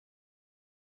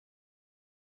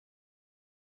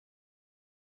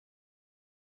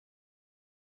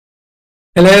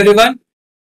Hello everyone,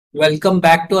 welcome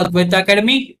back to ADVAITHA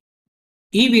ACADEMY.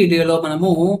 ఈ వీడియోలో మనము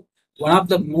one of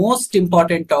the most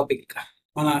important topic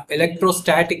మన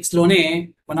electrostatics లోనే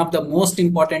one of the most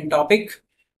important topic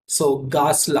so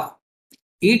gas లా.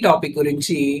 ఈ topic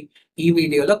గురించి ఈ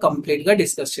వీడియోలో కంప్లీట్ గా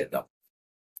డిస్కస్ చేద్దాం.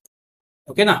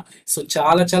 ఓకేనా? సో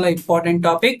చాలా important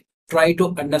topic. Try to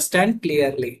understand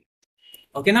clearly.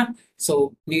 ఓకేనా? సో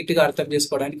నీట్ గా అర్థం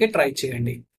చేసుకోవడానికి ట్రై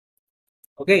చేయండి.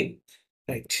 Okay,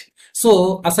 right. సో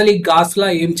అసలు ఈ గాస్ లా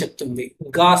ఏం చెప్తుంది?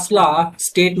 గాస్ లా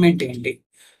స్టేట్మెంట్ ఏంటి?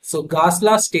 So gas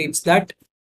law states that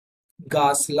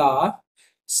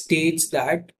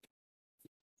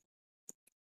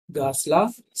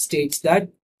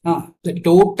the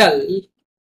total,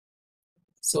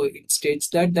 so it states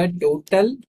that the total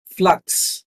flux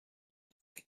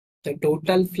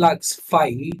phi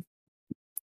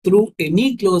through any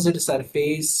closed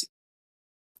surface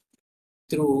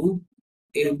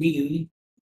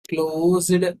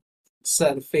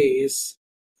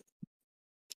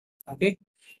okay,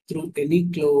 through any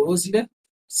closed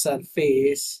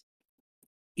surface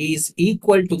is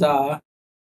equal to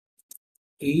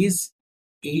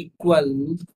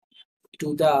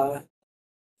the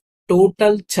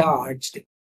total charge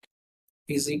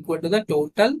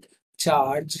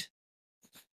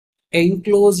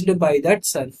enclosed by that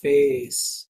surface.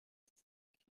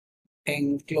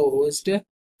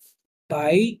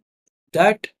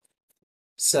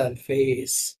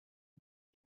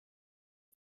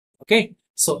 Okay,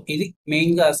 so ఇది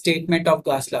main గా statement of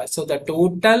gas law. So the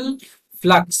total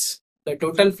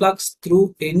flux through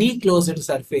any closed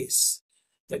surface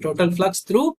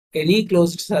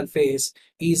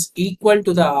is equal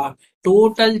to the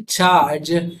total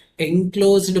charge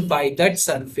enclosed by that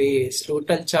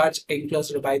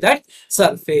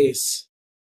surface.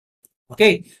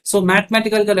 Okay, so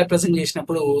mathematical గా represent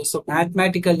చేసినప్పుడు, so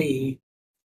mathematically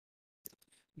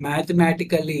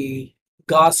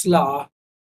Gauss law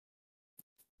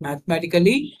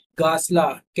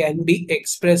can be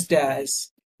expressed as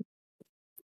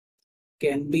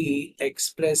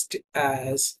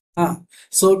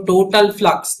so total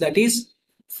flux, that is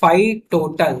phi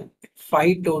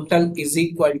total is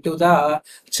equal to the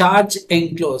charge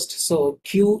enclosed, so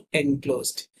Q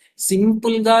enclosed.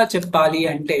 Simple గా చెప్పాలి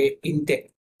అంటే ఇంతే.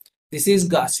 This is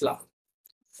gas లా.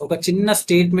 ఒక చిన్న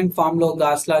statement form లో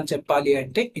gas లా చెప్పాలి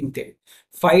అంటే ఇంతే.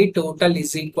 phi total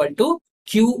is equal to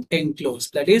Q enclosed,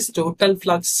 that is total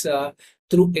flux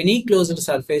through any closed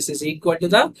surface is equal to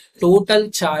the total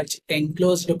charge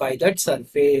enclosed by that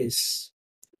surface.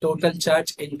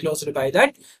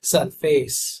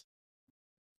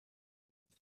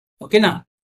 ఓకేనా?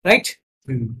 Right.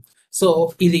 So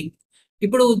ఇది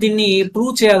ఇప్పుడు దీన్ని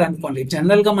ప్రూవ్ చేయాలనుకోండి.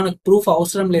 జనరల్ గా మనకు ప్రూఫ్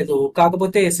అవసరం లేదు,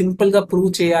 కాకపోతే సింపుల్ గా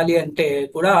ప్రూవ్ చేయాలి అంటే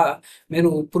కూడా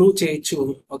మీరు ప్రూవ్ చేయొచ్చు.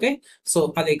 ఓకే, సో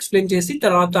అది ఎక్స్ప్లెయిన్ చేసి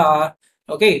తర్వాత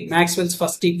okay Maxwell's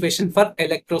first equation for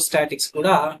electrostatics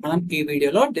కూడా మనం ఈ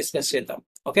వీడియోలో డిస్కస్ చేద్దాం.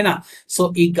 ఓకేనా? సో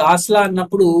ఈ గాస్ లా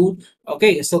అన్నప్పుడు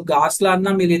ఓకే, సో గాస్ లా అన్న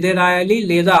మీరు ఇదే రాయాలి,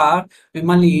 లేదా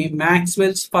మిమ్మల్ని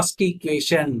Maxwell's first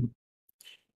equation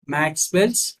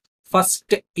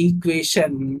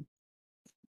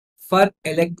for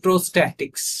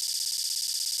electrostatics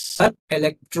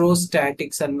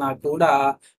అన్నా కూడా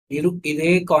మీరు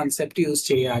ఇదే కాన్సెప్ట్ యూజ్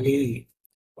చేయాలి.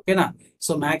 ఓకేనా?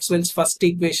 So Maxwell's first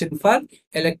equation for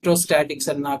electrostatics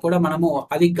అన్నా కూడా మనము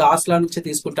అది గాస్ లా నుంచి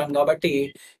తీసుకుంటాం కాబట్టి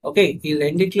ఓకే, ఈ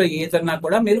రెండిట్లో ఏదన్నా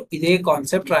కూడా మీరు ఇదే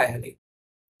కాన్సెప్ట్ రాయాలి.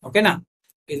 ఓకేనా?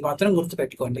 ఇది మాత్రం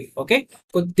గుర్తుపెట్టుకోండి. ఓకే,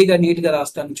 కొద్దిగా నీట్ గా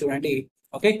రాస్తాను చూడండి.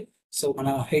 ఓకే, సో మన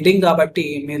హెడింగ్ కాబట్టి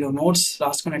మీరు నోట్స్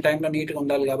రాసుకునే టైంలో నీట్గా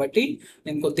ఉండాలి కాబట్టి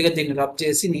నేను కొద్దిగా దీన్ని రబ్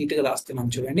చేసి నీట్గా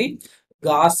రాస్తున్నాను చూడండి.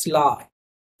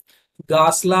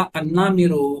 గాస్ లా అన్నా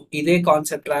మీరు ఇదే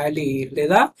కాన్సెప్ట్ రాయాలి,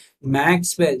 లేదా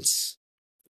Maxwell's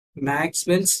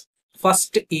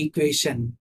first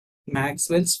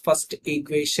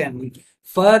equation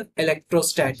for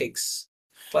electrostatics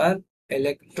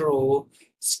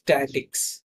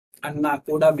అన్నా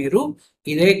కూడా మీరు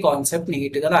ఇదే కాన్సెప్ట్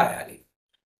నీట్గా రాయాలి.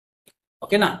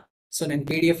 ఓకేనా? సో నేను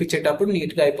పీడిఎఫ్ ఇచ్చేటప్పుడు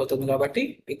నీట్గా అయిపోతుంది కాబట్టి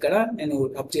ఇక్కడ నేను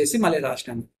అప్ చేసి మళ్ళీ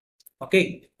రాసినాను. ఓకే,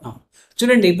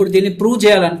 చూడండి ఇప్పుడు దీన్ని ప్రూవ్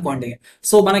చేయాలనుకోండి.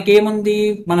 సో మనకేముంది,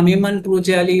 మనం ఏమని ప్రూవ్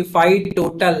చేయాలి? phi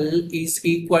total is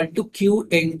equal to Q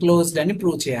enclosed అని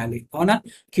ప్రూవ్ చేయాలి. అవునా?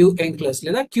 Q enclosed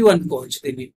లేదా Q అనుకోవచ్చు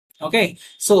దీన్ని. ఓకే,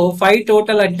 సో phi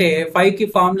total అంటే phi కి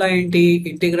ఫార్ములా ఏంటి?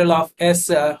 Integral of S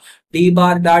d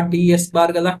bar dot ds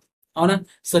bar కదా. అవునా?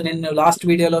 సో నేను లాస్ట్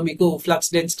వీడియోలో మీకు ఫ్లక్స్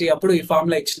డెన్సిటీ అప్పుడు ఈ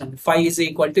ఫార్ములా ఇచ్చినాను. phi is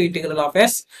equal to integral of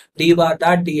S d bar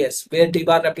dot ds, wear d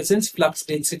bar represents flux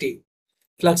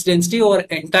density over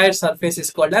entire surface is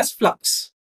called as flux.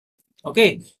 Okay,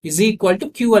 is equal to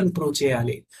queue అని prove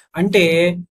చేయాలి. అంటే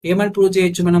ఏమని prove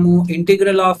చేయొచ్చు మనము,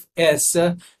 integral of yes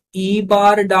ఈ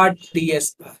bar dot DS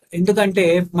bar. ఎందుకంటే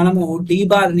మనము D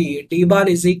bar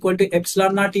is equal to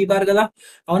epsilon naught ఈ బార్ కదా,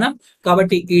 అవునా?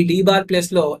 కాబట్టి ఈ డి బార్ ప్లేస్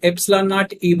లో ఎప్సిలాన్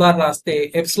నాట్ ఈ బార్ రాస్తే,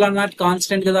 ఎప్సిలాన్ నాట్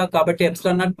కాన్స్టెంట్ కదా, కాబట్టి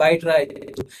ఎప్సిలాన్ నాట్ బయట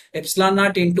రాయచ్చు. ఎప్సిలాన్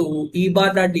నాట్ ఇంటూ ఈ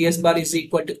bar dot DS bar is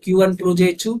equal to queue అని ప్రూవ్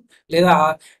చేయొచ్చు. లేదా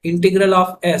ఇంటిగ్రల్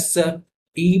ఆఫ్ ఎస్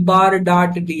ఈ bar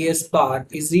dot DS bar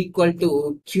is equal to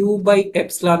Q by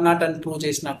epsilon naught అని ప్రూవ్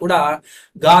చేసినా కూడా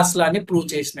గాస్ లా ని ప్రూవ్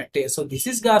చేసినట్టే. So this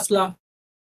is gas law.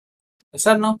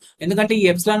 Sir no, ఎందుకంటే ఈ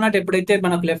ఎప్సిలాన్ నాట్ ఎప్పుడైతే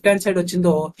మనకు లెఫ్ట్ హ్యాండ్ సైడ్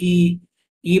వచ్చిందో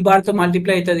ఈ బార్ తో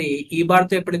మల్టిప్లై అవుతుంది, ఈ బార్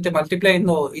తో ఎప్పుడైతే మల్టిప్లై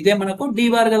అయిందో ఇదే మనకు డి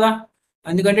బార్ కదా,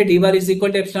 ఎందుకంటే D bar is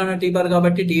equal to epsilon naught ఈ బార్,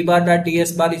 కాబట్టి D bar dot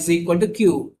DS bar is equal to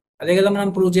queue. అదే కదా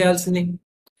మనం ప్రూవ్ చేయాల్సింది.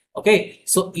 ఓకే,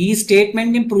 సో ఈ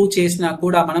స్టేట్మెంట్ ని ప్రూవ్ చేసినా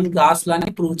కూడా మనం గాస్ లా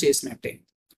ని ప్రూవ్ చేసినట్టే.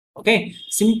 ఓకే,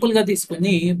 సింపుల్ గా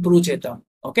తీసుకుని ప్రూవ్ చేద్దాం.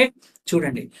 ఓకే,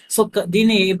 చూడండి. సో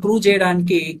దీన్ని ప్రూవ్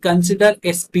చేయడానికి కన్సిడర్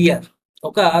ఎ స్పియర్,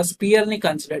 ఒక స్పియర్ ని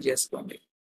కన్సిడర్ చేసుకోండి.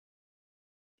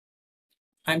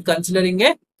 I'm considering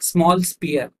a small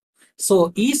spear. So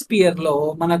ఈ స్పియర్ లో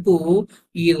మనకు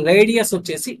ఈ రేడియస్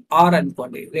వచ్చేసి ఆర్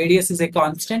అనుకోండి. Radius is a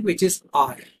constant which is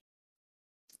are.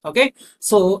 Okay,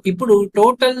 so ఇప్పుడు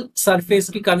టోటల్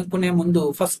సర్ఫేస్ కి కనుక్కునే ముందు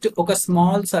ఫస్ట్ ఒక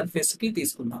స్మాల్ సర్ఫేస్ కి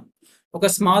తీసుకుందాం. ఒక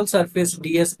స్మాల్ సర్ఫేస్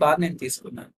డిఎస్ బార్ నేను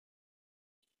తీసుకున్నాను.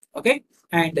 ఓకే,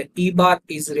 అండ్ ఈ bar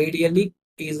is radially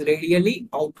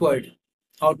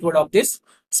outward of this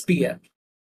sphere.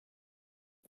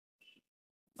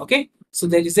 Okay, so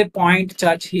there is a point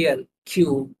charge here q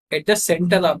at the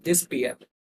center of this sphere.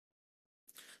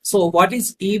 So what is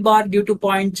E bar due to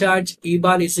point charge? E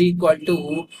bar is equal to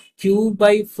q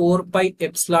by 4 pi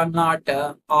epsilon naught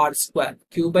r square.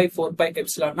 Q by 4 pi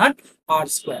epsilon naught r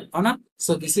square.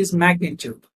 So this is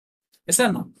magnitude. Yes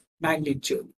or no?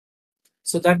 Magnitude.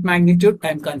 So that magnitude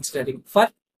I am considering for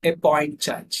a point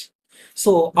charge.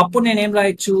 So అప్పుడు నేనేం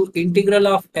రాయొచ్చు, integral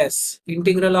of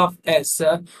yes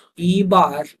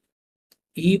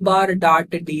ఈ bar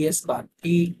dot DS bar.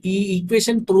 ఈ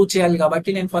equation prove చేయాలి కాబట్టి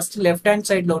నేను first left hand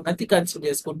side లో ఉన్నది కన్సిడర్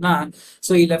చేసుకున్నా.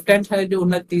 సో ఈ లెఫ్ట్ హ్యాండ్ సైడ్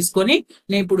ఉన్నది తీసుకొని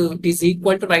నేను ఇప్పుడు it is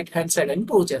equal to right hand side అని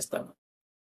ప్రూవ్ చేస్తాను.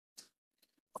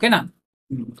 ఓకేనా?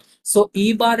 సో ఈ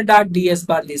బార్ డాట్ డిఎస్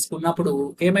బార్ తీసుకున్నప్పుడు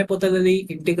ఏమైపోతుంది, అది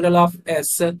integral of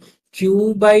S Q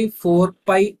by 4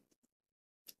 pi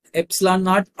epsilon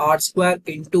naught are square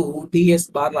into DS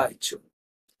bar రాయొచ్చు.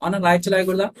 అవునా, రాయొచ్చు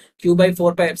రాయకూడదా? Q by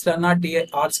 4 pi epsilon naught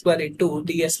are square into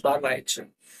DS bar రాయొచ్చు.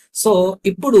 సో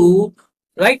ఇప్పుడు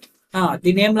రైట్,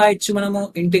 దీని ఏం రాయొచ్చు మనము,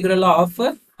 ఇంటిగ్రల్ ఆఫ్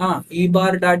ఈ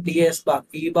bar dot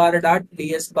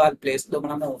DS bar place లో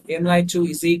మనము ఏం రాయొచ్చు,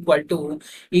 ఈజ్ ఈక్వల్ టు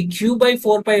ఈ Q by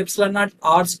 4 pi epsilon naught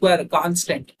are square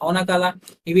constant. అవునా కదా,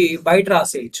 ఇవి బయట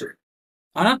రాసేయచ్చు.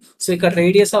 అవునా, సో ఇక్కడ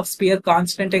రేడియస్ ఆఫ్ స్పియర్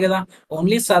కాన్స్టెంటే కదా,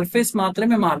 ఓన్లీ సర్ఫేస్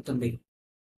మాత్రమే మారుతుంది.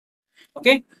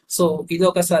 ఓకే, సో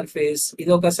ఇదొక సర్ఫేస్,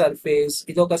 ఇదొక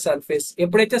సర్ఫేస్.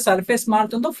 ఎప్పుడైతే సర్ఫేస్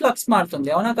మారుతుందో ఫ్లక్స్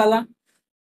మారుతుంది. అవునా కదా,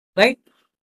 రైట్?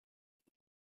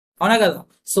 అవునా కదా.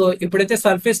 సో ఎప్పుడైతే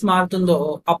సర్ఫేస్ మారుతుందో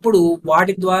అప్పుడు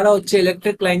వాటి ద్వారా వచ్చే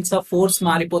ఎలక్ట్రిక్ లైన్స్ ఆఫ్ ఫోర్స్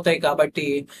మారిపోతాయి. కాబట్టి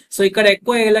సో ఇక్కడ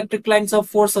ఎక్కువ ఎలక్ట్రిక్ లైన్స్ ఆఫ్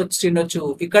ఫోర్స్ వచ్చిండొచ్చు,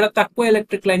 ఇక్కడ తక్కువ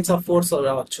ఎలక్ట్రిక్ లైన్స్ ఆఫ్ ఫోర్స్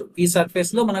రావచ్చు. ఈ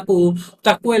సర్ఫేస్ లో మనకు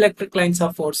తక్కువ ఎలక్ట్రిక్ లైన్స్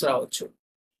ఆఫ్ ఫోర్స్ రావచ్చు.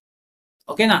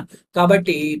 ఓకేనా,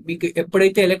 కాబట్టి మీకు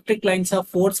ఎప్పుడైతే ఎలక్ట్రిక్ లైన్స్ ఆఫ్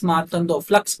ఫోర్స్ మారుతుందో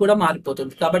ఫ్లక్స్ కూడా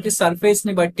మారిపోతుంది. కాబట్టి సర్ఫేస్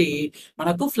ని బట్టి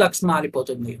మనకు ఫ్లక్స్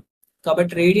మారిపోతుంది.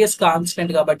 కాబట్టి రేడియస్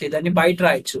కాన్స్టెంట్ కాబట్టి దాన్ని బయట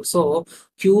రాయొచ్చు. So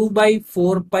Q by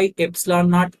 4 pi epsilon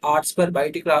naught are square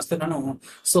బయటికి రాస్తున్నాను.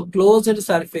 So closed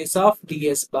surface of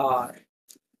DS bar.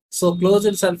 So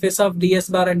closed surface of DS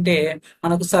bar అంటే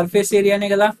మనకు సర్ఫేస్ ఏరియానే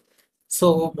కదా. So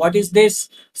what is this,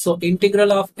 so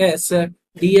integral of yes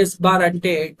DS bar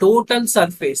అంటే total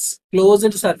surface,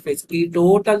 closed surface. ఈ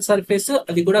total surface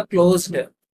అది కూడా closed.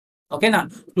 ఓకేనా,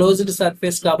 క్లోజ్డ్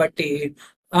సర్ఫేస్ కాబట్టి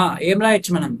ఏం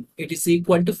రాయొచ్చు మనం, it is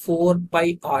equal to 4 pi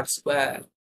are square.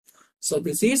 So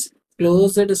this is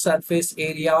closed surface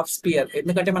area of sphere.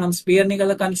 ఎందుకంటే మనం స్పియర్ ని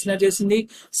కదా కన్సిడర్ చేసింది.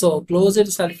 So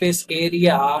closed surface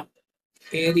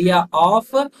area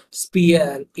of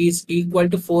sphere is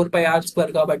equal to 4 pi are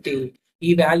square. కాబట్టి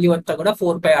ఈ వాల్యూ అంతా కూడా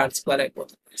 4 పై ఆర్ స్క్వేర్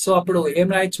అయిపోతుంది. సో అప్పుడు ఏం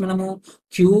రాయొచ్చు మనము,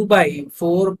 Q by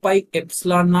 4 pi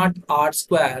epsilon naught are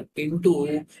square into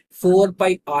 4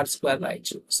 pi are square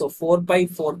రాయొచ్చు. So 4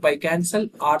 pi cancel,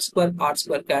 are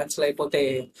square cancel అయిపోతే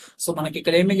సో మనకి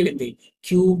ఇక్కడ ఏం మిగిలింది,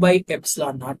 క్యూ బై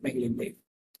ఎప్సిలాన్ నాట్ మిగిలింది.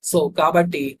 సో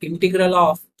కాబట్టి ఇంటిగ్రల్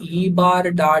ఆఫ్ ఈ bar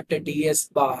dot DS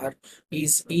bar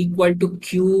is equal to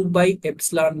Q by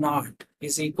epsilon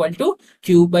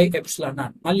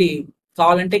naught మళ్ళీ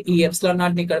కావాలంటే ఈ ఎప్సిలాన్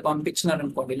నాట్ ని ఇక్కడ పంపించినారు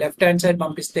అనుకోండి, లెఫ్ట్ హ్యాండ్ సైడ్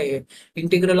పంపిస్తే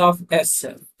integral of yes.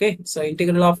 Okay, so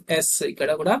integral of yes ఇక్కడ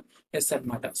కూడా ఎస్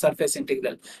అన్నమాట, సర్ఫేస్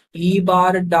ఇంటిగ్రల్ ఈ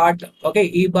బార్ డాట్. ఓకే,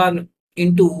 ఈ bar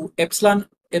into epsilon,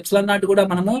 epsilon naught కూడా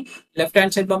మనము లెఫ్ట్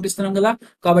హ్యాండ్ సైడ్ పంపిస్తున్నాం కదా,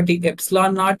 కాబట్టి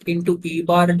ఎప్సిలాన్ నాట్ ఇంటూ ఈ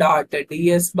bar dot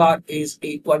DS bar is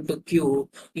equal to queue.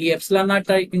 ఈ ఎప్సిలాన్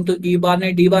నాట్ ఇంటూ ఈ బార్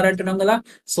ని డి బార్ అంటున్నాం కదా,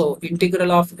 so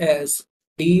integral of yes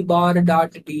d bar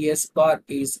dot ds bar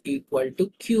is equal to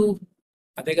q.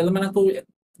 అదే కదా మనకు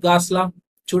గాస్ లా.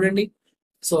 చూడండి,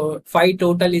 so phi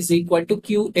total is equal to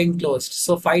q enclosed.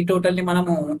 So phi total ని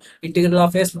మనము integral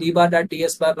of s d bar dot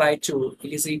ds bar రాయొచ్చు,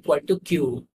 it is equal to q.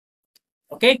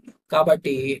 Okay,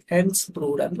 కాబట్టి hence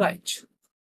proved అని రాయొచ్చు.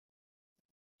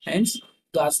 hence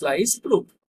gas law is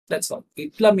proved. That's all.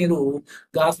 ఇట్లా మీరు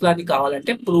gas లాని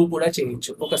కావాలంటే prove కూడా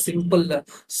చేయొచ్చు. ఒక సింపుల్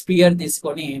స్పియర్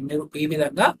తీసుకొని మీరు ఈ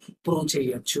విధంగా ప్రూవ్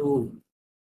చేయొచ్చు.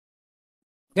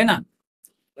 ఓకేనా,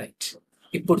 రైట్.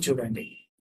 ఇప్పుడు చూడండి,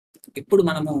 ఇప్పుడు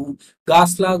మనము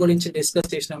గాస్ లా గురించి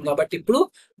డిస్కస్ చేసినాం కాబట్టి ఇప్పుడు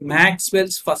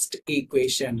Maxwell's first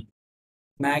equation,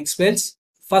 Maxwell's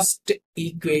first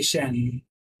equation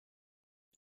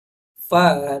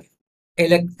for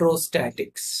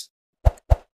electrostatics.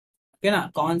 ఓకేనా,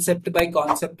 కాన్సెప్ట్ బై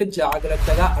కాన్సెప్ట్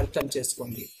జాగ్రత్తగా అర్థం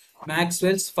చేసుకోండి.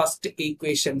 Maxwell's first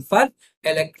equation for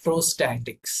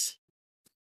electrostatics.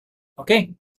 Okay,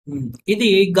 ఇది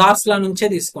గాస్ లా నుంచే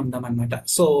తీసుకుంటాం అన్నమాట.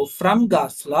 సో ఫ్రమ్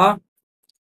గాస్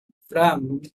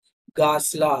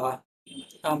లా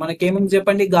మనకేమేమి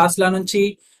చెప్పండి, గాస్ లా నుంచి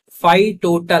phi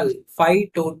total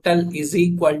is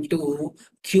equal to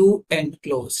q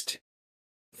enclosed.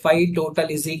 phi total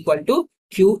is equal to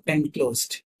q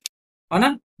enclosed. అవునా,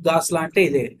 గాస్ లా అంటే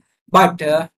ఇదే. But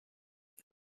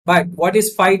what is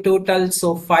phi total? So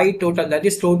phi total, that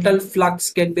is total flux,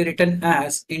 can be written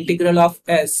as integral of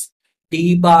s d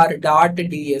bar dot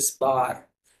ds bar,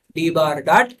 d bar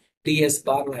dot ds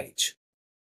bar right.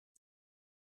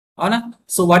 అవునా,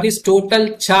 so what is total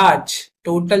charge?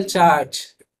 Total charge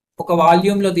ఒక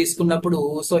volume లో తీసుకున్నప్పుడు,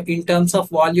 so in terms of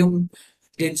volume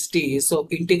density, so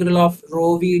integral of రో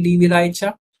వి డివి రాయచ్చా.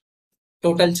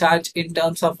 Total charge in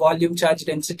terms of volume charge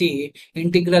density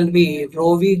integral వి రో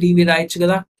వి డివి రాయొచ్చు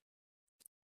కదా.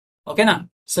 ఓకేనా,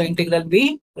 so integral వి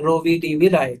రో వి డివి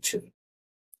రాయొచ్చు.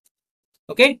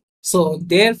 ఓకే, సో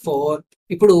దేర్ ఫోర్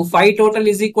ఇప్పుడు phi total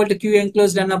is equal to q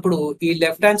enclosed అన్నప్పుడు ఈ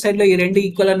లెఫ్ట్ హ్యాండ్ సైడ్ లో ఈ రెండు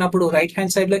ఈక్వల్ అన్నప్పుడు రైట్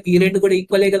హ్యాండ్ సైడ్ లో ఈ రెండు కూడా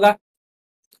ఈక్వలే కదా.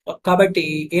 కాబట్టి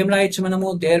ఏం రాయొచ్చు మనము,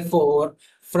 there four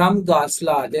from gas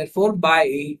law, there four by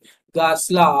gas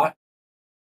లా,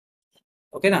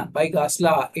 ఓకేనా, by gas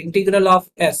law integral of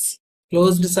yes,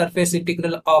 closed surface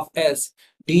integral of yes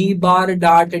d bar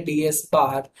dot ds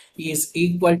bar is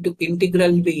equal to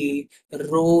integral v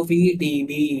rho v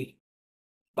dv.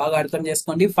 బాగా అర్థం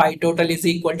చేసుకోండి, phi total is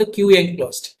equal to q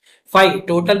enclosed. phi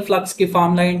total flux కి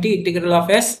formula ఏంటి, integral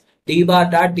of s d bar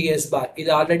dot ds bar.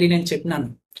 ఇది already నేను చెప్పినాను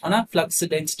అవునా, flux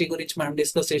density గురించి మనం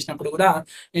డిస్కస్ చేసినప్పుడు కూడా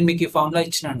నేను మీకు ఈ ఫార్ములా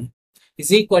ఇచ్చినాను. is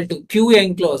equal to q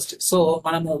enclosed. So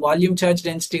మనము వాల్యూమ్ చార్జ్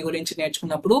డెన్సిటీ గురించి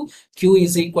నేర్చుకున్నప్పుడు q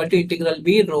is equal to integral v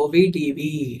rho v dv.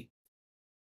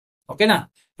 ఓకేనా,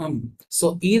 సో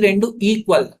ఈ రెండు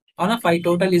ఈక్వల్ అవునా, phi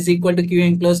total is equal to q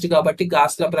enclosed కాబట్టి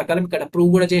గాస్ లా ప్రకారం ఇక్కడ ప్రూవ్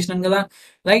కూడా చేసినాం కదా,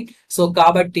 రైట్. సో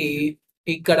కాబట్టి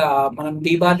ఇక్కడ మనం d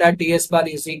bar dot ds bar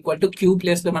is equal to q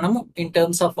place లో మనము in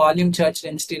terms of volume charge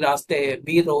density రాస్తే v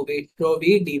rho v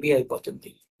dv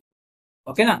అయిపోతుంది.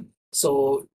 ఓకేనా, so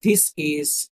this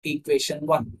is equation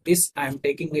 1. This I'm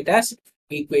taking it as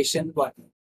equation 1.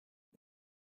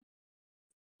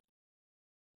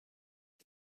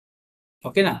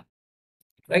 ఓకేనా,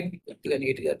 right. గట్టిగా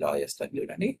neat గా draw చేస్తాను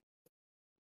చూడండి.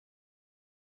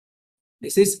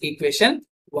 This is equation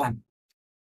 1.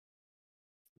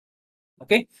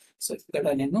 Okay, so ఇక్కడ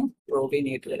నేను రో వి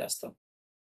నీట్ గా రాస్తాను.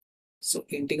 So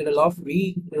integral of v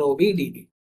rho v dv.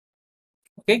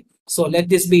 Okay, so let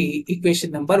this be equation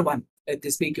number 1. Let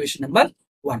this be equation number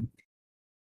 1.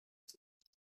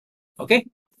 Okay,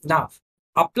 now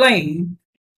applying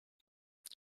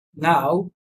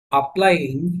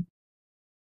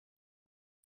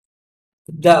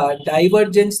the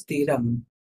divergence theorem.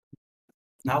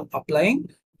 Now applying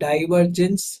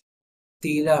divergence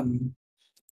theorem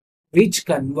which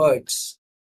converts.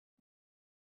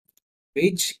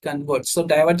 So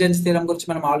divergence theorem గురించి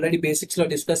మనం already basics లో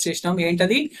discuss చేసినాం.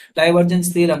 ఏంటది divergence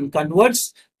theorem? Converts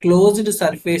closed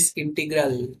surface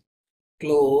integral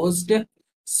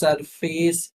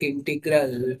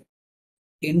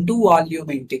into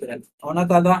volume integral. అవునా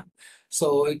కదా? So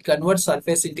it converts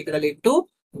surface integral into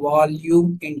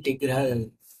volume integral.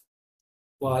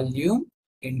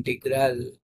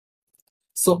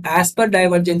 So as per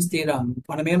divergence theorem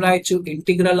మనం ఏం రాయొచ్చు,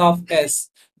 integral of S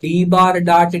D bar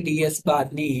dot DS bar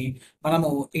ని మనము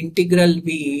integral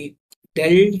వి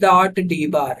del dot D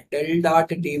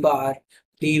bar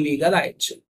డివిగా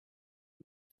రాయొచ్చు.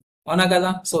 అవునా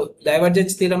కదా? సో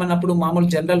డైవర్జెన్స్ థీరం అన్నప్పుడు మామూలు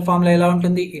జనరల్ ఫార్ములా ఎలా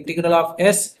ఉంటుంది, integral of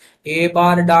yes A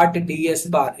bar dot DS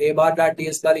bar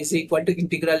is equal to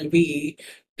integral we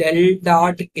del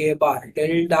dot A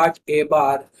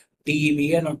bar డివి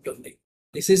అని ఉంటుంది.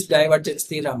 This is divergence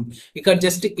theorem. ఇక్కడ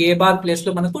జస్ట్ ఏ బార్ ప్లేస్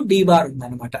లో మనకు డి బార్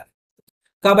ఉందన్నమాట.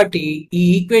 కాబట్టి ఈ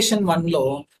ఈక్వేషన్ వన్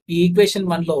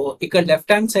లో ఇక్కడ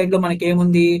లెఫ్ట్ హ్యాండ్ సైడ్ లో మనకి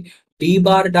ఏముంది, D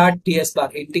bar dot DS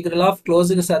bar integral of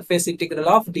closed surface integral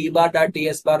of D bar dot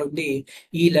DS bar ఉంది.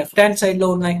 ఈ లెఫ్ట్ హ్యాండ్ సైడ్ లో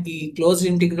ఉన్న ఈ closed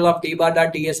integral of D bar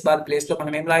dot DS bar place లో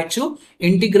మనం ఏం రాయొచ్చు,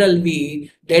 ఇంటిగ్రల్ వి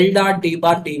డెల్ డాట్ డి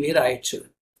బార్ డివి రాయొచ్చు.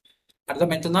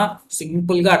 అర్థమవుతుందా?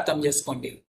 సింపుల్ గా అర్థం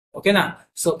చేసుకోండి. ఓకేనా?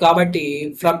 సో కాబట్టి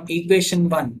ఫ్రమ్ ఈక్వేషన్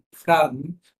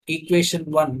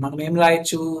వన్ మనం ఏం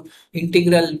రాయొచ్చు,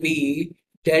 integral we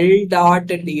del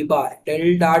dot D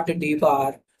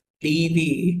bar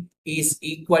DV is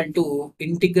equal to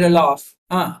integral of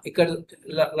ఇక్కడ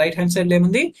రైట్ హ్యాండ్ సైడ్ లో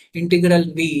ఏముంది, ఇంటిగ్రల్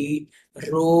వి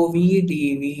రోవి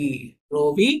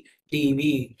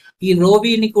డివి. ఈ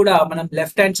రోవిని కూడా మనం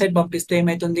లెఫ్ట్ హ్యాండ్ సైడ్ పంపిస్తే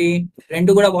ఏమైతుంది,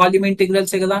 రెండు కూడా వాల్యూమ్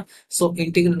ఇంటిగ్రల్సే కదా. So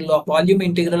volume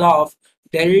integral of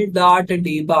del dot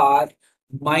D bar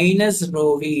minus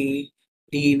రోవి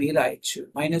డివి రాయొచ్చు.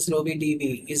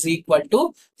 Is equal to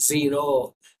 0.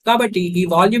 కాబట్టి ఈ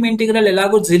వాల్యూమ్ ఇంటిగ్రల్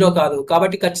ఎలాగో 0 కాదు,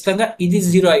 కాబట్టి ఖచ్చితంగా ఇది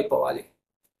 0 అయిపోవాలి.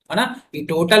 అవునా? ఈ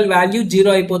టోటల్ వాల్యూ 0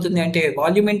 అయిపోతుంది అంటే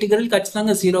వాల్యూమ్ ఇంటిగ్రల్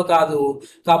ఖచ్చితంగా 0 కాదు.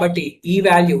 కాబట్టి ఈ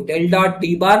value del dot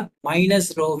D bar minus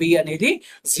రోవి అనేది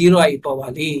 0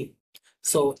 అయిపోవాలి.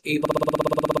 సో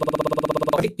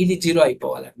ఇది 0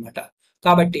 అయిపోవాలి అనమాట.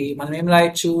 కాబట్టి మనం ఏం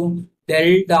రాయొచ్చు,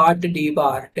 del dot D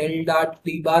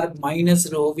bar minus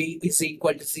రోవి is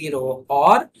equal to 0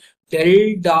 are del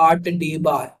dot D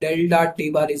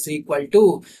bar is equal to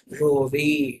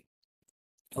రోవి.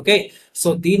 Okay, so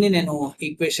దీన్ని నేను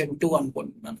ఈక్వేషన్ 2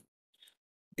 అనుకుంటున్నాను.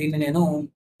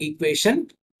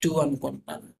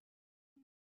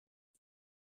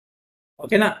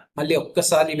 ఓకేనా? మళ్ళీ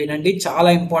ఒక్కసారి వినండి, చాలా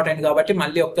ఇంపార్టెంట్ కాబట్టి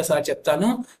మళ్ళీ ఒక్కసారి చెప్తాను.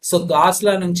 సో గాస్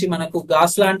లా నుంచి మనకు,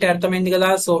 గాస్ లా అంటే అర్థమైంది కదా.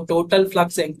 So total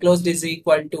flux enclosed is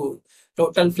equal to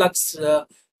total flux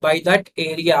by that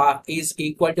area is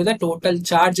equal to the total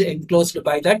charge enclosed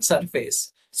by that surface.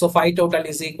 So phi total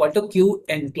is equal to Q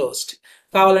enclosed.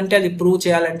 కావాలంటే అది prove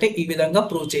చేయాలంటే ఈ విధంగా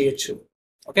prove చేయొచ్చు.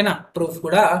 ఓకేనా? Proof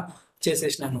కూడా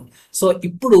చేసేసినాను. So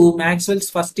ఇప్పుడు Maxwell's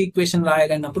first equation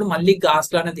రాయాలన్నప్పుడు మళ్ళీ గాస్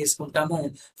లానే తీసుకుంటాము.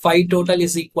 phi total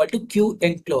is equal to Q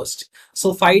enclosed. So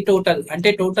phi total అంటే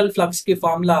టోటల్ ఫ్లక్స్ కి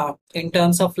formula in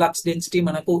terms of flux density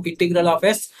మనకు integral of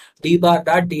S D bar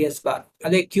dot DS bar.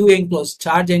 అదే Q enclosed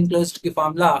charge enclosed కి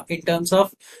formula in terms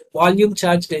of volume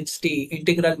charge density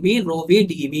integral వి రో వి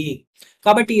డివి.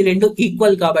 కాబట్టి ఈ రెండు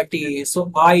equal కాబట్టి సో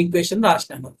ఆ ఈక్వేషన్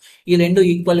రాసినాను. ఈ రెండు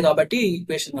ఈక్వల్ కాబట్టి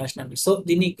ఈక్వేషన్ రాసినాను. సో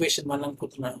దీన్ని ఈక్వేషన్ 1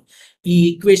 అనుకుంటున్నాను. ఈ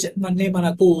ఈక్వేషన్ 1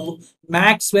 మనకు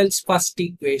మ్యాక్స్వెల్స్ ఫస్ట్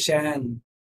ఈక్వేషన్.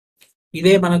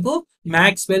 ఇదే మనకు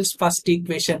Maxwell's first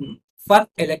equation for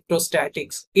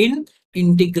electrostatics in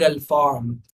integral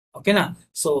form. ఓకేనా?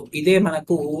 సో ఇదే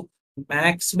మనకు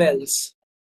మ్యాక్స్వెల్స్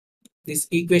దిస్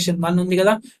ఈక్వేషన్ 1 ఉంది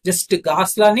కదా, జస్ట్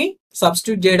గాస్ లాని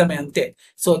సబ్స్టిట్యూట్ చేయడమే అంతే.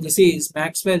 So this is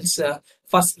Maxwell's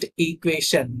first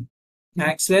equation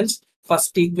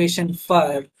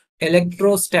for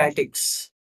electrostatics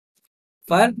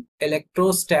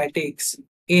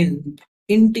in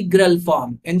integral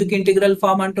form. ఎందుకు ఇంటిగ్రల్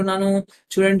ఫార్మ్ అంటున్నాను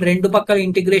చూడండి, రెండు పక్కల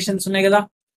ఇంటిగ్రేషన్స్ ఉన్నాయి కదా,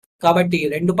 కాబట్టి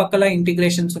రెండు పక్కల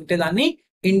ఇంటిగ్రేషన్స్ ఉంటే దాన్ని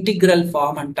ఇంటిగ్రల్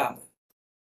ఫార్మ్ అంటాము.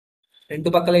 రెండు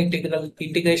పక్కల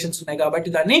ఇంటిగ్రేషన్స్ ఉన్నాయి కాబట్టి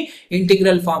దాన్ని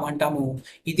ఇంటిగ్రల్ ఫార్మ్ అంటాము.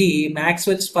 ఇది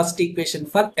Maxwell's first equation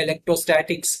for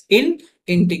electrostatics in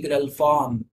integral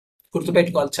form.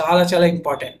 గుర్తుపెట్టుకోవాలి, చాలా చాలా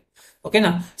ఇంపార్టెంట్.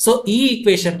 ఓకేనా? సో ఈ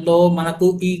ఈక్వేషన్ లో మనకు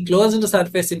ఈ క్లోజ్డ్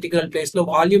సర్ఫేస్ ఇంటిగ్రల్ ప్లేస్ లో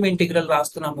వాల్యూమ్ ఇంటిగ్రల్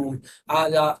రాస్తున్నాము.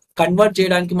 కన్వర్ట్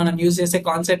చేయడానికి మనం యూజ్ చేసే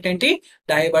కాన్సెప్ట్ ఏంటి,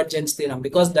 divergence theorem.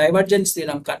 Because divergence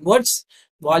theorem converts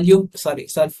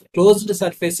closed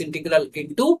surface integral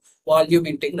into volume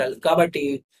integral. కాబట్టి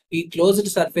ఈ క్లోజ్డ్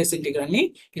సర్ఫేస్ ఇంటిగ్రల్ ని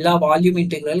ఇలా వాల్యూమ్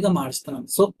ఇంటిగ్రల్ గా మారుస్తున్నాం.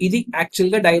 సో ఇది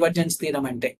యాక్చువల్ గా డైవర్జెన్స్ థీరం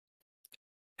అంటే.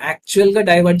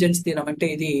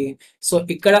 ఇది. సో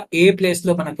ఇక్కడ ఏ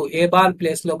బార్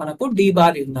ప్లేస్ లో మనకు డి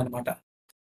బార్ ఉందన్నమాట.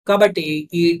 కాబట్టి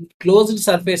ఈ closed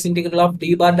surface integral of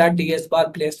D bar dot DS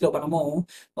bar place లో మనము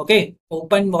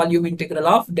open volume integral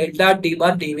of del dot D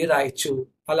bar డివి రాయొచ్చు.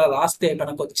 అలా రాస్తే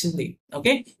మనకు వచ్చింది.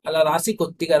 అలా రాసి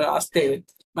కొద్దిగా రాస్తే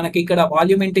మనకి ఇక్కడ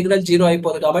వాల్యూమ్ ఇంటిగ్రల్ 0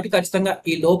 అయిపోదు కాబట్టి ఖచ్చితంగా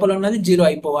ఈ లోపల ఉన్నది 0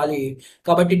 అయిపోవాలి.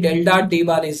 కాబట్టి del dot D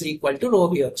bar is equal to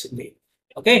రోవి వచ్చింది.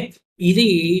 ఓకే, ఇది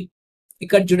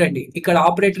ఇక్కడ చూడండి, ఇక్కడ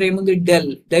ఆపరేటర్ ఏముంది,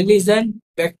 del is an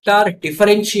vector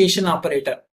differentiation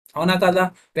operator, అవునా కదా,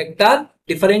 వెక్టార్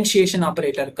డిఫరెన్షియేషన్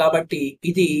ఆపరేటర్. కాబట్టి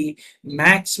ఇది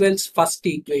మ్యాక్స్వెల్స్ ఫస్ట్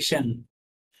ఈక్వేషన్,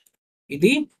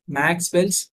 ఇది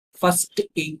Maxwell's first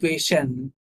equation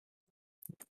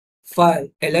for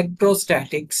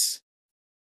electrostatics,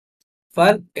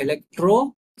 for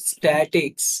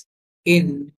electrostatics in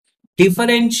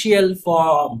differential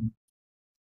form,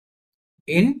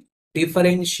 in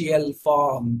differential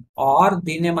form, or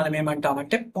దీన్నే మనం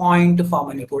ఏమంటామంటే పాయింట్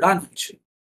ఫామ్ అని కూడా అనొచ్చు,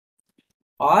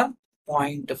 ఆర్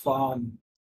పాయింట్ ఫామ్.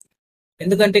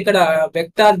 ఎందుకంటే ఇక్కడ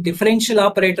వెక్టార్ డిఫరెన్షియల్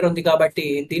ఆపరేటర్ ఉంది కాబట్టి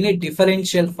దీన్ని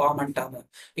డిఫరెన్షియల్ ఫామ్ అంటాము.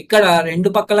 ఇక్కడ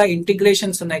రెండు పక్కల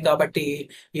ఇంటిగ్రేషన్స్ ఉన్నాయి కాబట్టి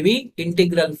ఇవి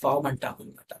ఇంటిగ్రల్ ఫామ్ అంటాము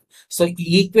అనమాట. సో ఈ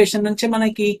ఈక్వేషన్ నుంచి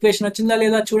మనకి ఈక్వేషన్ వచ్చిందా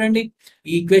లేదా చూడండి.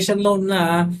 ఈ ఈక్వేషన్ లో ఉన్న,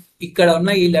 ఇక్కడ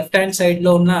ఉన్న ఈ లెఫ్ట్ హ్యాండ్ సైడ్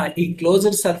లో ఉన్న ఈ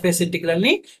క్లోజ్డ్ సర్ఫేస్ ఇంటిగ్రల్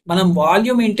ని మనం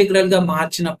వాల్యూమ్ ఇంటిగ్రల్ గా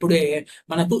మార్చినప్పుడే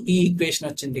మనకు ఈ ఈక్వేషన్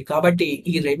వచ్చింది. కాబట్టి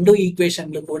ఈ రెండు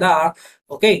ఈక్వేషన్లు కూడా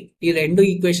ఓకే, ఈ రెండు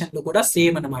ఈక్వేషన్లు కూడా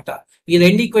సేమ్ అనమాట. ఈ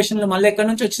రెండు ఈక్వేషన్లు మళ్ళీ ఎక్కడి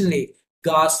నుంచి వచ్చింది,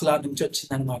 గాస్ లా నుంచి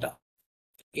వచ్చింది అనమాట.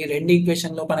 ఈ రెండు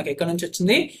ఈక్వేషన్ లో మనకి ఎక్కడి నుంచి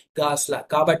వచ్చింది, గాస్ లా.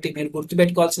 కాబట్టి మీరు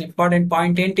గుర్తుపెట్టుకోవాల్సిన ఇంపార్టెంట్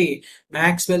పాయింట్ ఏంటి,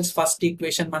 మ్యాక్స్వెల్స్ ఫస్ట్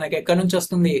ఈక్వేషన్ మనకి ఎక్కడి నుంచి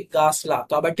వస్తుంది, గాస్ లా.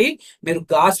 కాబట్టి మీరు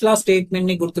గాస్ లా స్టేట్మెంట్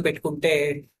ని గుర్తుపెట్టుకుంటే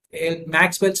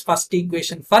Maxwell's first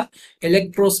equation for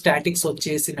electrostatics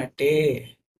వచ్చేసినట్టే.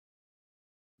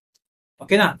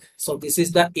 ఓకేనా. So this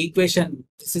is the equation,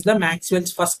 this is the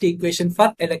Maxwell's first equation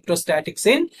for electrostatics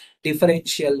in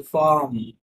differential form.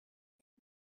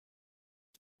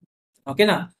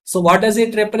 ఓకేనా. So what does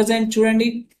it represent చూడండి,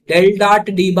 డెల్ డాట్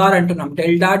డి బార్ అంటున్నాం,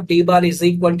 del dot D bar is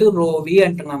equal to రో వి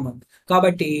అంటున్నాము.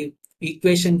 కాబట్టి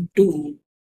equation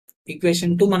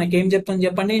two మనకి ఏం చెప్తుంది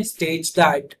చెప్పండి, states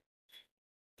that,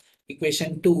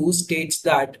 equation 2 states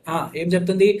that ఏం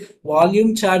చెప్తుంది,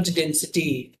 volume charge density,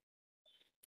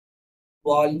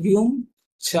 volume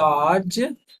charge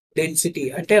density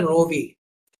అంటే రోవి,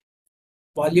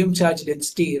 volume charge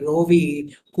density రోవి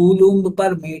coulomb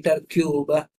per metre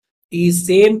cube is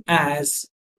same as,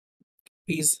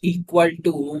 is equal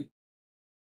to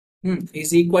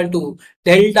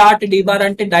del dot d bar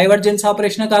అంటే డైవర్జెన్స్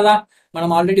ఆపరేషన్ కదా, మనం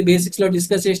ఆల్రెడీ బేసిక్స్ లో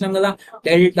discuss చేసినాం కదా.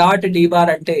 Del dot D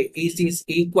bar అంటే is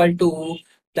equal to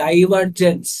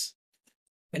divergence,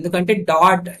 ఎందుకంటే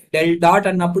del dot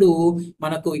అన్నప్పుడు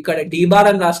మనకు ఇక్కడ డి బార్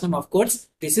అని రాసినాం. Of course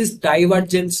this is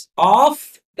divergence of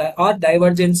or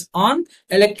divergence on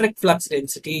electric flux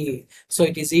density. So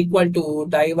it is equal to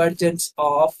divergence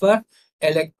of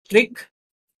electric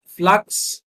flux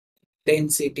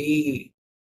density.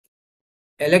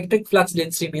 Electric flux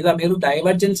density మీద మీరు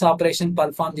divergence operation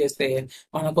perform చేస్తే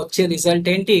మనకు వచ్చే result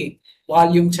ఏంటి,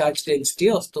 volume charge density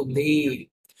వస్తుంది.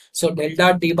 So del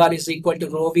dot D bar is equal to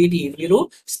రో వి ని మీరు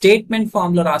స్టేట్మెంట్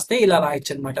ఫామ్ లో రాస్తే ఇలా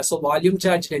రాయొచ్చు అనమాట. So volume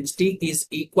charge density is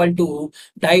equal to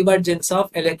divergence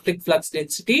of electric flux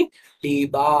density D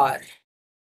bar,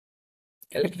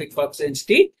 electric flux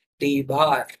density D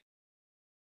bar.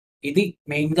 ఇది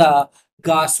మెయిన్ గా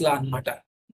గాస్ లా అనమాట,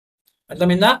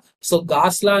 అర్థమైందా. సో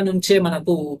గాస్ లా నుంచే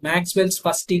మనకు Maxwell's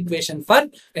first equation for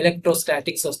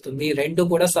electrostatics వస్తుంది. రెండు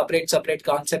కూడా సపరేట్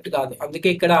కాన్సెప్ట్ కాదు,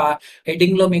 అందుకే ఇక్కడ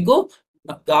హెడ్డింగ్ లో మీకు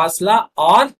gas law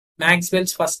are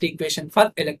Maxwell's first equation for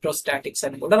electrostatics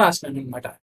అని కూడా రాసినాను అనమాట,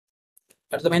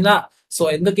 అర్థమైందా. సో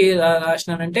ఎందుకు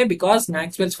రాసినానంటే బికాస్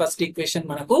మ్యాక్స్వెల్స్ ఫస్ట్ ఈక్వేషన్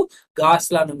మనకు గాస్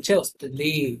లా నుంచే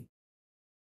వస్తుంది.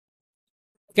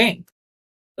 Okay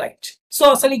right. సో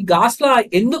అసలు ఈ గాస్ లా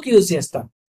ఎందుకు యూజ్ చేస్తాం,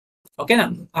 ఓకేనా,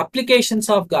 applications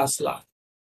of gas law.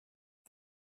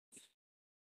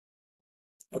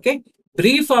 Okay,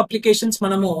 brief applications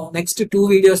మనము నెక్స్ట్ 2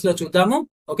 వీడియోస్ లో చూద్దాము.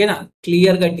 ఓకేనా,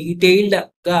 క్లియర్ గా డీటెయిల్డ్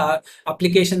గా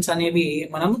అప్లికేషన్స్ అనేవి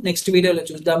మనం నెక్స్ట్ వీడియోలో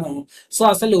చూద్దాము. సో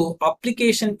అసలు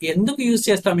అప్లికేషన్ ఎందుకు యూజ్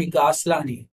చేస్తాం ఈ గాస్ లా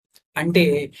అని అంటే,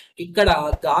 ఇక్కడ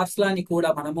గాస్ లాని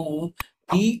కూడా మనము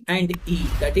E and E,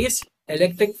 that is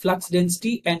electric flux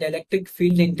density and electric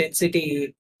field intensity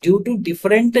due to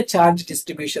different charge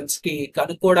distributions కి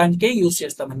కనుక్కోవడానికే యూజ్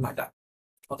చేస్తాం అనమాట.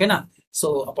 ఓకేనా. సో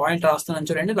ఆ పాయింట్ రాస్తున్నాను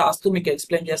చూడండి, రాస్తూ మీకు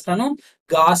ఎక్స్ప్లెయిన్ చేస్తాను.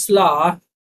 Gas law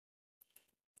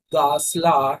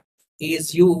is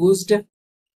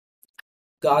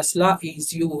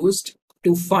used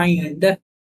to find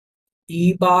E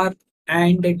bar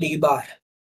and D bar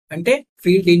అంటే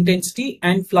field intensity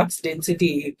and flux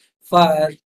density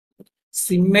for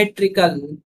symmetrical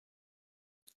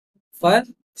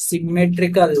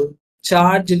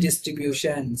charge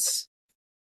distributions,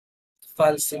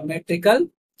 for symmetrical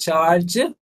charge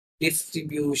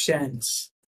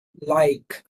distributions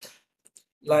like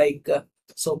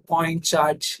so point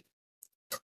charge,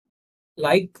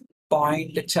 like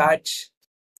point charge,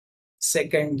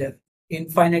 second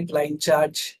infinite line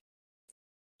charge,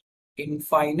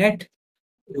 infinite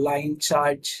line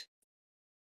charge.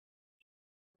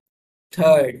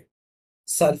 Third,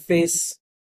 surface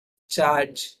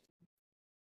charge.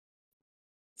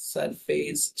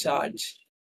 Surface charge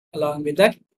along with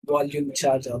that volume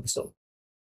charge also.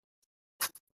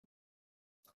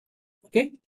 Okay,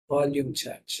 volume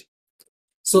charge.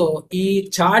 So ఈ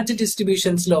charge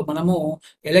distributions లో మనము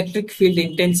electric field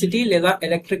intensity లేదా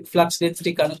electric flux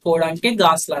density కనుక్కోవడానికి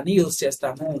gas లాని use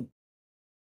చేస్తాము.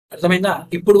 అర్థమైందా?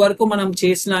 ఇప్పుడు వరకు మనం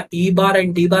చేసిన ఈ బార్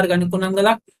అండ్ డి బార్ కనుక్కున్నాం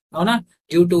కదా, అవునా?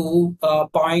 Due to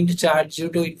point charge, due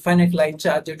to infinite line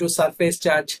charge, due to surface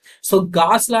charge. So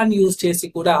gas లాని use చేసి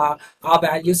కూడా ఆ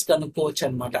వాల్యూస్ కనుక్కోవచ్చు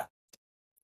అనమాట.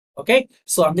 ఓకే,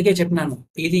 సో అందుకే చెప్పినాను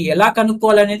ఇది ఎలా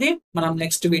కనుక్కోవాలనేది మనం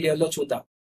నెక్స్ట్ వీడియోలో చూద్దాం.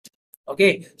 ఓకే,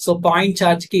 సో పాయింట్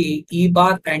చార్జ్ కి ఈ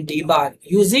bar and D bar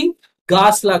using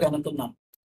gas లా కనుక్కుందాం.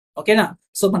 ఓకేనా?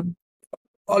 సో మనం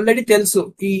ఆల్రెడీ తెలుసు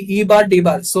ఈ బార్ డి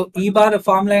బార్. సో ఈ బార్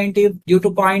ఫార్ములా ఏంటి? Due to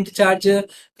point charge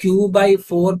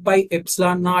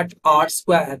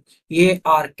Q/4πε0r²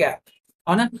 AR cap,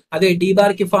 అవునా? అదే డి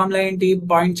బార్ కి ఫార్ములా ఏంటి?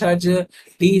 Point charge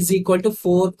D =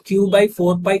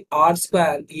 4Q/4πr²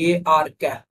 AR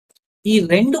cap. ఈ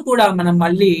రెండు కూడా మనం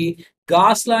మళ్ళీ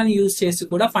గాస్ లాని యూజ్ చేసి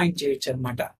కూడా ఫైండ్ చేయొచ్చు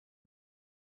అనమాట.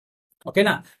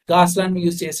 ఓకేనా? గాస్ లాని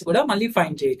యూజ్ చేసి కూడా మళ్ళీ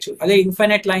ఫైండ్ చేయొచ్చు. అదే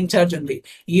ఇన్ఫైనైట్ లైన్ చార్జ్ ఉంది,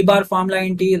 ఈ బార్ ఫార్ములా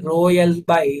ఏంటి?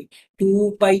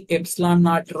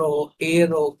 ρl/2πε0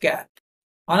 ρ క్యాప్,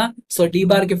 అవునా? సో డి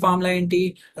బార్ కి ఫార్ములా ఏంటి?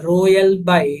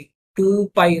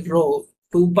 ρl/2π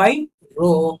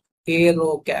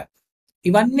cap.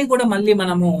 ఇవన్నీ కూడా మళ్ళీ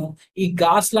మనము ఈ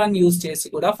గాస్ లాని యూజ్ చేసి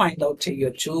కూడా ఫైండ్ అవుట్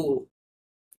చేయొచ్చు.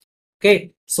 ఓకే,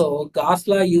 సో గాస్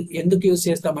లా ఎందుకు యూజ్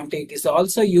చేస్తామంటే it is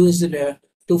also used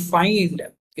to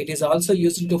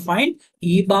find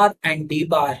E bar and D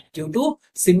bar due to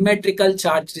symmetrical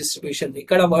charge distribution.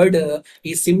 ఇక్కడ వర్డ్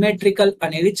ఈ సిమెట్రికల్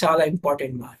అనేది చాలా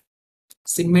ఇంపార్టెంట్ మా.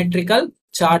 Symmetrical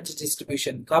charge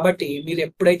distribution. కాబట్టి మీరు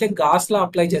ఎప్పుడైతే గాస్ లా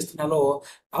అప్లై చేస్తున్నారో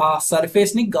ఆ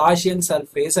సర్ఫేస్ ని గాషియన్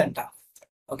సర్ఫేస్ అంట.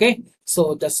 ఓకే, సో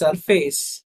ద సర్ఫేస్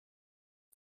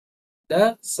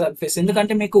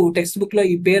ఎందుకంటే మీకు టెక్స్ట్ బుక్ లో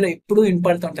ఈ పేరు ఎప్పుడు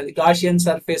వినపడుతుంటది, గాషియన్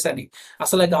సర్ఫేస్ అని.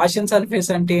 అసలు గాషియన్ సర్ఫేస్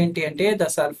అంటే ఏంటి అంటే the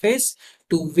surface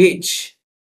to which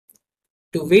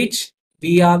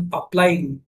we are applying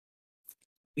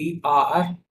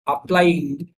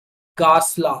Gauss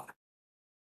law.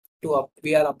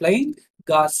 We are applying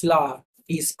Gauss law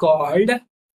is called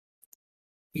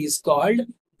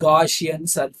Gaussian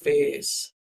surface.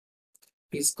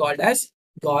 Is called as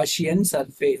Gaussian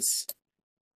surface.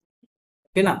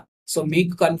 ఓకేనా? సో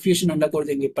మీకు కన్ఫ్యూషన్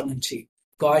ఉండకూడదు ఇంక ఇప్పటి నుంచి.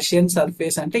 గాషియన్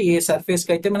సర్ఫేస్ అంటే ఏ సర్ఫేస్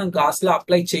కి అయితే మనం గాస్ లా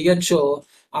అప్లై చేయొచ్చో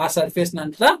ఆ సర్ఫేస్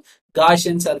అంతా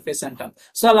గాషియన్ సర్ఫేస్ అంటాం.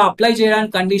 సో అలా అప్లై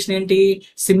చేయడానికి కండిషన్ ఏంటి?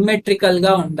 సిమెట్రికల్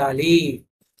గా ఉండాలి.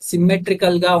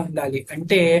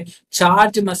 అంటే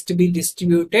charge must be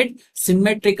distributed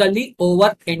symmetrically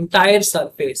over entire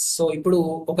surface. So ఇప్పుడు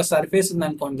ఒక సర్ఫేస్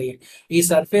ఉందనుకోండి, ఈ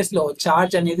సర్ఫేస్ లో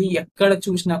చార్జ్ అనేది ఎక్కడ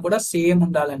చూసినా కూడా సేమ్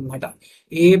ఉండాలన్నమాట.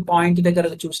 ఏ పాయింట్ దగ్గర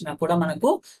చూసినా కూడా మనకు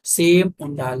సేమ్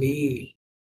ఉండాలి.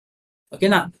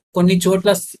 ఓకేనా? కొన్ని చోట్ల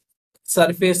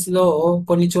సర్ఫేస్ లో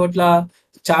కొన్ని చోట్ల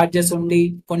చార్జెస్ ఉండి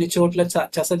కొన్ని చోట్ల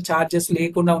అసలు చార్జెస్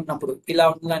లేకుండా ఉన్నప్పుడు ఇలా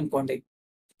ఉందనుకోండి,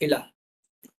 ఇలా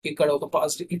ఇక్కడ ఒక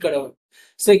పాజిటివ్ ఇక్కడ.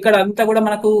 సో ఇక్కడ అంతా కూడా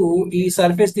మనకు ఈ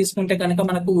సర్ఫేస్ తీసుకుంటే కనుక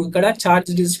మనకు ఇక్కడ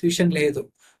చార్జ్ డిస్ట్రిబ్యూషన్ లేదు.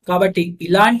 కాబట్టి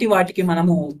ఇలాంటి వాటికి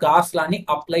మనము గాస్ లాని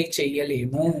అప్లై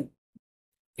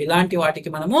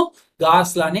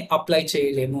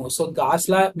చేయలేము. సో గాస్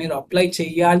లా మీరు అప్లై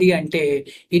చేయాలి అంటే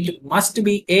it must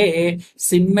be A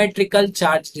symmetrical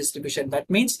charge distribution. That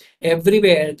means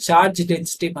everywhere charge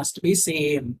density must be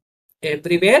same.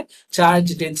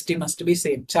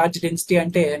 Charge density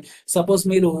అంటే సపోజ్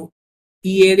మీరు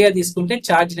ఈ ఏరియా తీసుకుంటే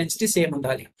చార్జ్ డెన్సిటీ సేమ్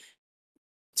ఉండాలి,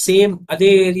 సేమ్ అదే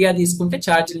ఏరియా తీసుకుంటే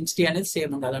చార్జ్ డెన్సిటీ అనేది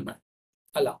సేమ్ ఉండాలన్నమాట.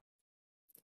 అలా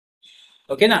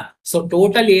ఓకేనా? సో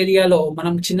టోటల్ ఏరియాలో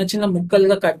మనం చిన్న చిన్న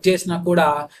ముక్కలుగా కట్ చేసినా కూడా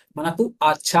మనకు ఆ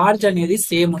చార్జ్ అనేది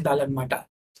సేమ్ ఉండాలన్నమాట.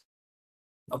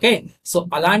 ఓకే, సో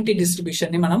అలాంటి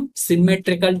డిస్ట్రిబ్యూషన్ ని మనం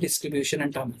సిమెట్రికల్ డిస్ట్రిబ్యూషన్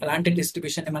అంటాము. అలాంటి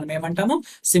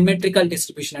సిమెట్రికల్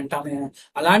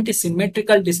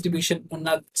డిస్ట్రిబ్యూషన్ ఉన్న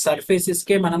సర్ఫేసెస్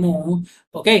కే మనము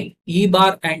ఓకే ఈ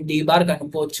బార్ అండ్ డి బార్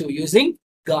కనుక్కోవచ్చు యూజింగ్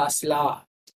గాస్ లా.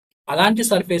 అలాంటి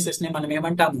సర్ఫేసెస్ ని మనం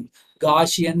ఏమంటాము?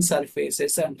 గాషియన్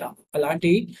సర్ఫేసెస్ అంటాము.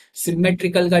 అలాంటి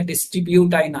సిమెట్రికల్ గా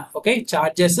డిస్ట్రిబ్యూట్ అయిన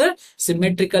చార్జెస్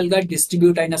సిమెట్రికల్ గా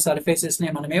డిస్ట్రిబ్యూట్ అయిన సర్ఫేసెస్ ని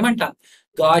మనం ఏమంటాం?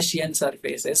 గాషియన్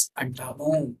సర్ఫేసెస్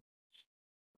అంటాము.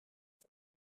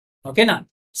 ఓకేనా?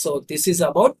 So this is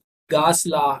about gas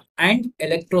law and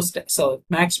electrostatics. So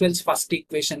Maxwell's first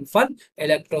equation for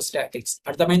electrostatics.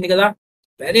 అర్థమైంది కదా?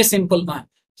 వెరీ సింపుల్ మా.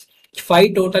 Phi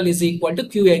total is equal to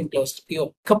Q enclosed. ఈ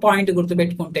ఒక్క పాయింట్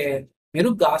గుర్తుపెట్టుకుంటే మీరు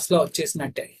గాస్ లా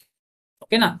వచ్చేసినట్టే.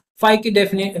 ఓకేనా?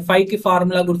 5కి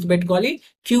ఫార్ములా గుర్తుపెట్టుకోవాలి,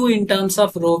 క్యూ ఇన్ టర్మ్స్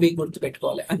ఆఫ్ రో వి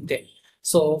గుర్తుపెట్టుకోవాలి అంతే.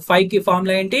 సో 5కి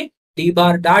ఫార్ములా ఏంటి? d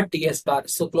bar dot ds bar.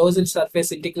 So closed surface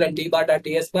integral d bar dot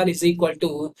ds bar is equal to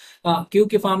q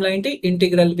కి ఫార్ములా ఏంటి?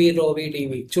 Integral v rho v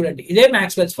dv. చూడండి, ఇదే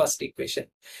మ్యాక్స్వెల్స్ ఫస్ట్ ఈక్వేషన్.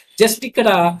 జస్ట్ ఇక్కడ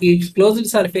ఈ క్లోజ్డ్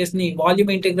సర్ఫేస్ ని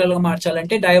volume integral గా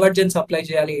మార్చాలంటే divergence apply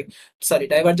చేయాలి,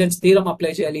 డైవర్జెన్స్ థీరం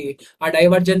అప్లై చేయాలి. ఆ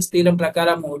డైవర్జెన్స్ థీరం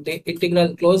ప్రకారం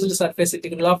integral closed surface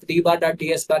integral of d bar dot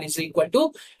ds bar is equal to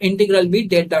integral v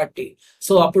del dot d.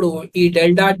 So అప్పుడు ఈ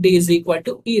del dot d is equal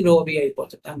to ఈ rho v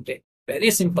అయిపోతుంది అంతే.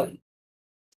 Very simple.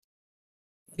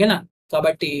 ఓకేనా?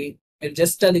 కాబట్టి మీరు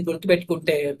just అది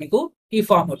గుర్తుపెట్టుకుంటే మీకు ఈ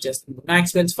ఫార్మ్ వచ్చేస్తుంది,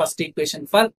 Maxwell's first equation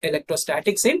for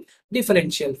electrostatics in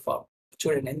differential form.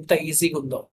 చూడండి ఎంత ఈజీగా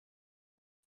ఉందో,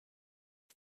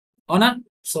 అవునా?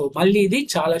 సో మళ్ళీ ఇది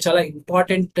చాలా చాలా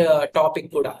ఇంపార్టెంట్ టాపిక్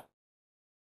కూడా.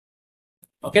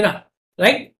 ఓకేనా?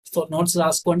 రైట్. సో నోట్స్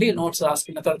రాసుకోండి, నోట్స్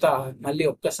రాసుకున్న తర్వాత మళ్ళీ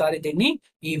ఒక్కసారి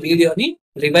ఈ వీడియోని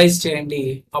రివైజ్ చేయండి.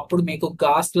 అప్పుడు మీకు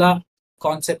గాస్ లా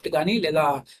కాన్సెప్ట్ కానీ లేదా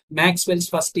Maxwell's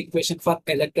first equation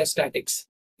for electrostatics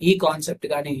ఈ కాన్సెప్ట్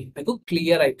కానీ మీకు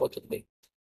క్లియర్ అయిపోతుంది.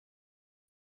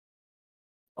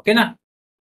 ఓకేనా?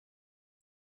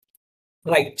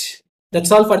 Right.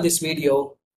 That's all for this video.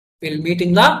 Will meet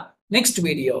in the next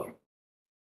video.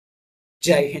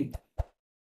 జై హింద్.